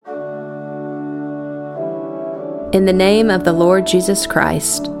In the name of the Lord Jesus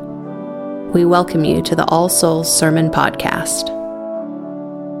Christ, we welcome you to the All Souls Sermon Podcast.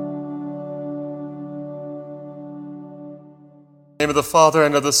 In the name of the Father,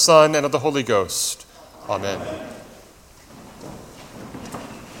 and of the Son, and of the Holy Ghost. Amen.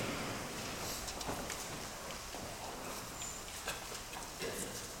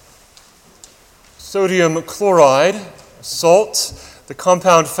 Sodium chloride, salt, the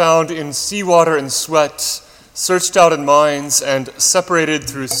compound found in seawater and sweat, searched out in mines and separated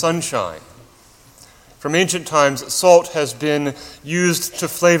through sunshine. From ancient times, salt has been used to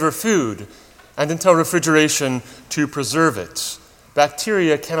flavor food and until refrigeration to preserve it.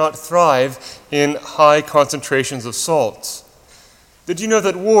 Bacteria cannot thrive in high concentrations of salt. Did you know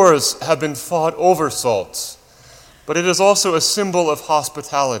that wars have been fought over salt? But it is also a symbol of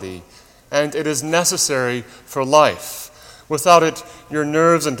hospitality, and it is necessary for life. Without it, your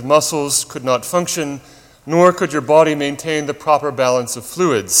nerves and muscles could not function, nor could your body maintain the proper balance of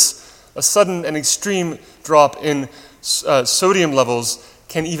fluids. A sudden and extreme drop in sodium levels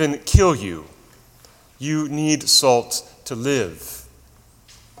can even kill you. You need salt to live.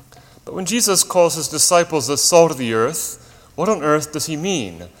 But when Jesus calls his disciples the salt of the earth, what on earth does he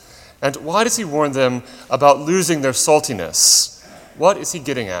mean? And why does he warn them about losing their saltiness? What is he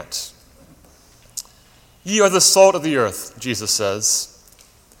getting at? Ye are the salt of the earth, Jesus says.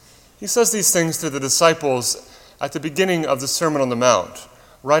 He says these things to the disciples at the beginning of the Sermon on the Mount,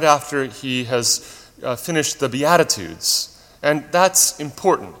 right after he has finished the Beatitudes. And that's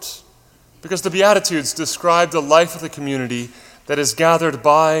important, because the Beatitudes describe the life of the community that is gathered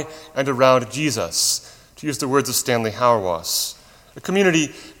by and around Jesus, to use the words of Stanley Hauerwas. A community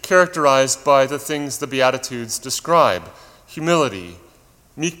characterized by the things the Beatitudes describe: humility,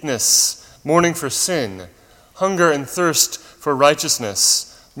 meekness, mourning for sin, hunger and thirst for righteousness,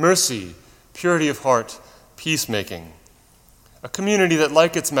 mercy, purity of heart, peacemaking. A community that,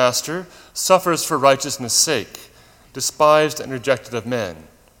 like its master, suffers for righteousness' sake, despised and rejected of men.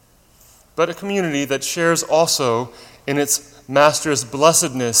 But a community that shares also in its master's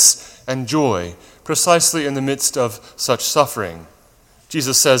blessedness and joy, precisely in the midst of such suffering.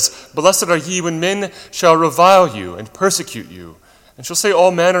 Jesus says, "Blessed are ye when men shall revile you and persecute you, and shall say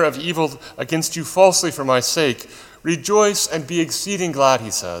all manner of evil against you falsely for my sake. Rejoice and be exceeding glad,"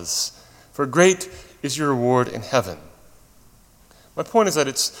 he says, "for great is your reward in heaven." My point is that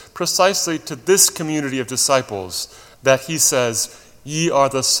it's precisely to this community of disciples that he says, "Ye are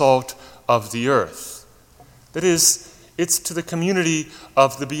the salt of the earth." That is, it's to the community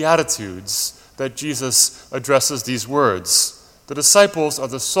of the Beatitudes that Jesus addresses these words. The disciples are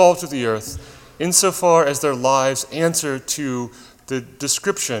the salt of the earth insofar as their lives answer to the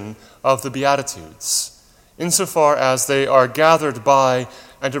description of the Beatitudes, insofar as they are gathered by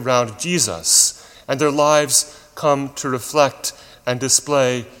and around Jesus, and their lives come to reflect and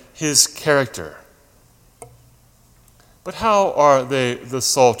display his character. But how are they the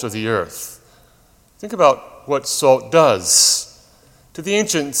salt of the earth? Think about what salt does. To the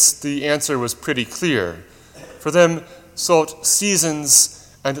ancients, the answer was pretty clear. For them, salt seasons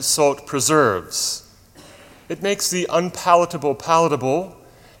and salt preserves. It makes the unpalatable palatable,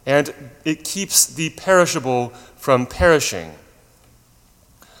 and it keeps the perishable from perishing.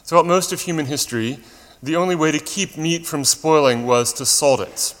 Throughout most of human history, the only way to keep meat from spoiling was to salt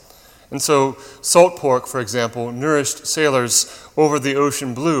it. And so salt pork, for example, nourished sailors over the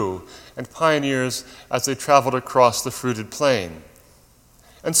ocean blue and pioneers as they traveled across the fruited plain.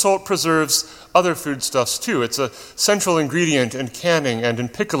 And salt preserves other foodstuffs too. It's a central ingredient in canning and in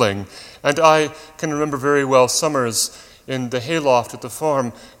pickling. And I can remember very well summers in the hayloft at the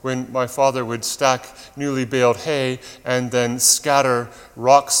farm when my father would stack newly baled hay and then scatter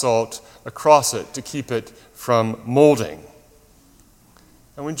rock salt across it to keep it from molding.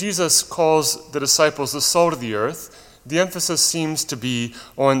 And when Jesus calls the disciples the salt of the earth, the emphasis seems to be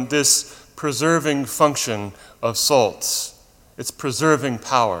on this preserving function of salts, its preserving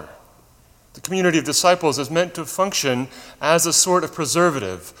power. The community of disciples is meant to function as a sort of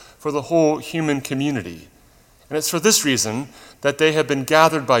preservative for the whole human community. And it's for this reason that they have been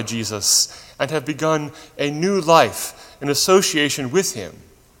gathered by Jesus and have begun a new life in association with him.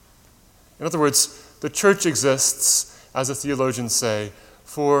 In other words, the church exists, as the theologians say,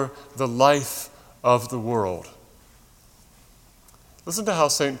 for the life of the world. Listen to how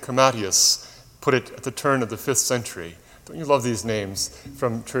St. Chromatius put it at the turn of the 5th century. Don't you love these names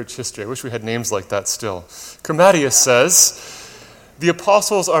from church history? I wish we had names like that still. Chromatius says, "The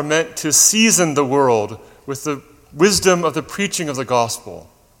apostles are meant to season the world with the wisdom of the preaching of the gospel.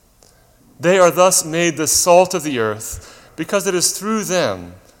 They are thus made the salt of the earth, because it is through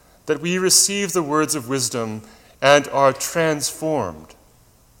them that we receive the words of wisdom and are transformed.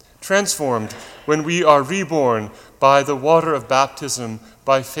 Transformed when we are reborn by the water of baptism,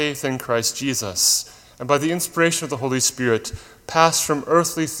 by faith in Christ Jesus, and by the inspiration of the Holy Spirit, pass from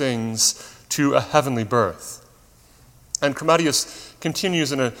earthly things to a heavenly birth. And Chromatius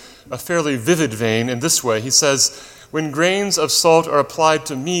continues in a fairly vivid vein in this way. He says, when grains of salt are applied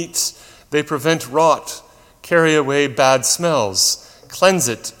to meat, they prevent rot, carry away bad smells, cleanse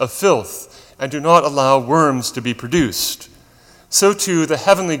it of filth, and do not allow worms to be produced. So too the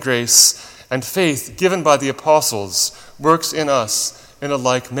heavenly grace and faith given by the apostles works in us in a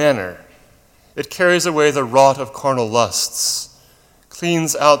like manner. It carries away the rot of carnal lusts,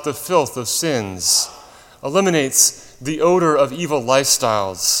 cleans out the filth of sins, eliminates the odor of evil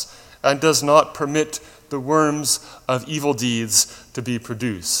lifestyles, and does not permit the worms of evil deeds to be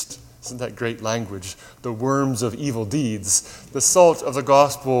produced. Isn't that great language? The worms of evil deeds. The salt of the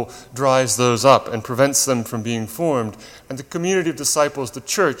gospel dries those up and prevents them from being formed. And the community of disciples, the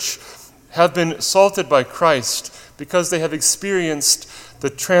church, have been salted by Christ because they have experienced the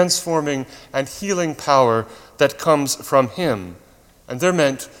transforming and healing power that comes from him. And they're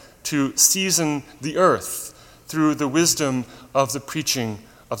meant to season the earth through the wisdom of the preaching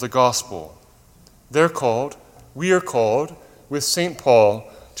of the gospel. We are called, with St. Paul,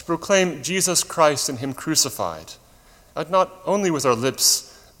 to proclaim Jesus Christ and him crucified, and not only with our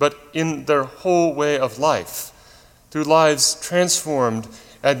lips, but in their whole way of life, through lives transformed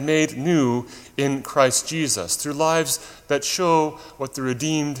and made new in Christ Jesus, through lives that show what the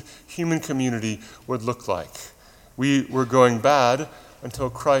redeemed human community would look like. We were going bad until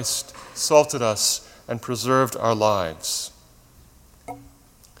Christ salted us and preserved our lives.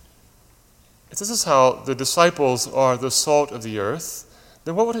 If this is how the disciples are the salt of the earth,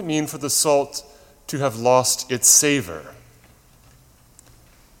 then what would it mean for the salt to have lost its savor?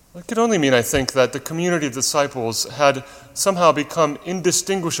 It could only mean, I think, that the community of disciples had somehow become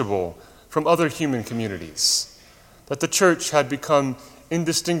indistinguishable from other human communities, that the church had become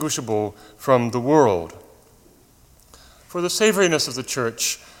indistinguishable from the world. For the savoriness of the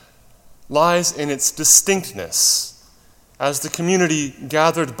church lies in its distinctness as the community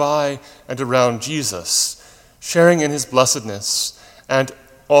gathered by and around Jesus, sharing in his blessedness and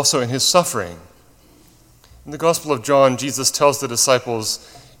also in his suffering. In the Gospel of John, Jesus tells the disciples,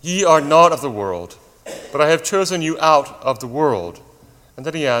 "Ye are not of the world, but I have chosen you out of the world." And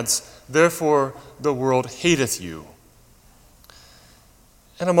then he adds, "Therefore the world hateth you."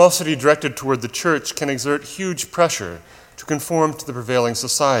 Animosity directed toward the church can exert huge pressure to conform to the prevailing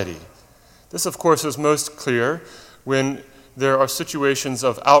society. This, of course, is most clear when there are situations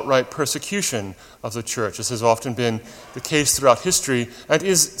of outright persecution of the church. This has often been the case throughout history and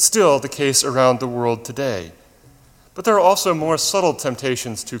is still the case around the world today. But there are also more subtle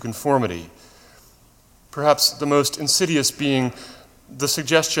temptations to conformity, perhaps the most insidious being the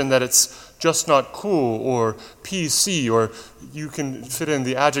suggestion that it's just not cool or PC, or you can fit in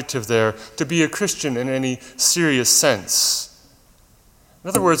the adjective there, to be a Christian in any serious sense. In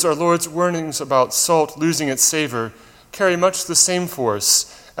other words, our Lord's warnings about salt losing its savor carry much the same force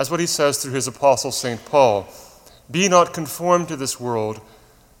as what he says through his apostle St. Paul. "Be not conformed to this world,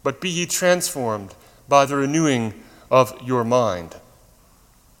 but be ye transformed by the renewing of your mind."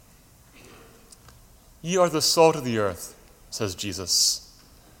 "Ye are the salt of the earth," says Jesus.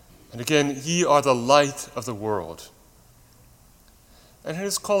 And again, "Ye are the light of the world." And in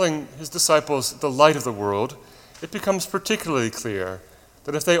his calling his disciples the light of the world, it becomes particularly clear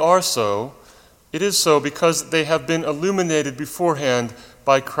that if they are so, it is so because they have been illuminated beforehand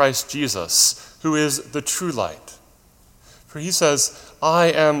by Christ Jesus, who is the true light. For he says, "I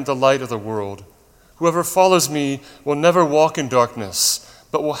am the light of the world. Whoever follows me will never walk in darkness,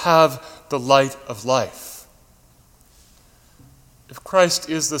 but will have the light of life." If Christ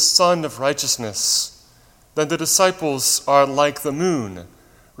is the Sun of righteousness, then the disciples are like the moon,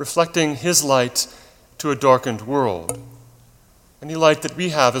 reflecting his light to a darkened world. Any light that we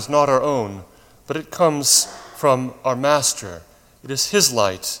have is not our own, but it comes from our Master. It is his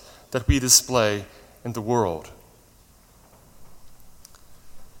light that we display in the world.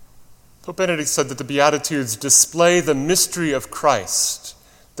 Pope Benedict said that the Beatitudes display the mystery of Christ.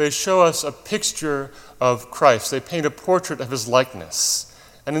 They show us a picture of Christ. They paint a portrait of his likeness.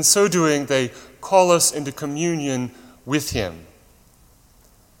 And in so doing, they call us into communion with him.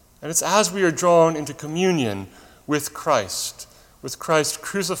 And it's as we are drawn into communion with Christ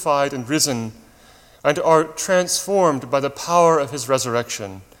crucified and risen, and are transformed by the power of his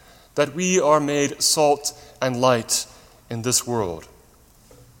resurrection, that we are made salt and light in this world.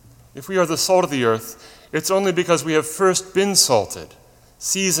 If we are the salt of the earth, it's only because we have first been salted,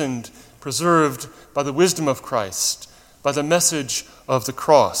 seasoned, preserved by the wisdom of Christ, by the message of the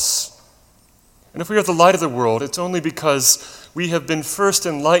cross. And if we are the light of the world, it's only because we have been first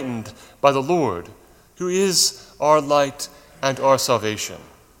enlightened by the Lord, who is our light and our salvation.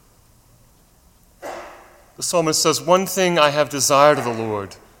 The psalmist says, "One thing I have desired of the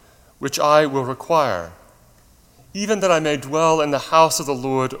Lord, which I will require, even that I may dwell in the house of the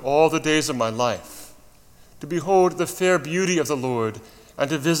Lord all the days of my life, to behold the fair beauty of the Lord and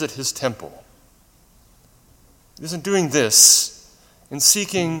to visit his temple." It is in doing this, in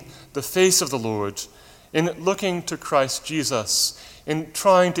seeking the face of the Lord, in looking to Christ Jesus, in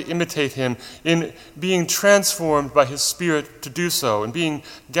trying to imitate him, in being transformed by his Spirit to do so, and being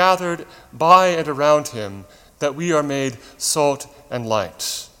gathered by and around him, that we are made salt and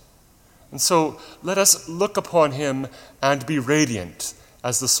light. And so let us look upon him and be radiant,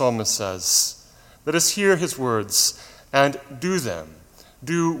 as the psalmist says. Let us hear his words and do them,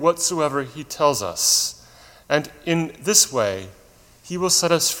 do whatsoever he tells us. And in this way, he will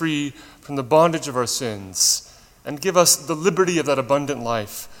set us free from the bondage of our sins and give us the liberty of that abundant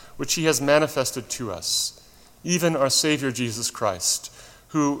life which he has manifested to us, even our Savior Jesus Christ,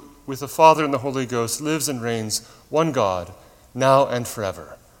 who, with the Father and the Holy Ghost, lives and reigns, one God, now and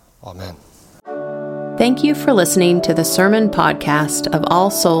forever. Amen. Thank you for listening to the sermon podcast of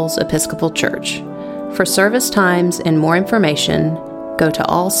All Souls Episcopal Church. For service times and more information, go to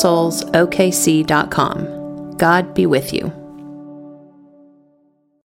allsoulsokc.com. God be with you.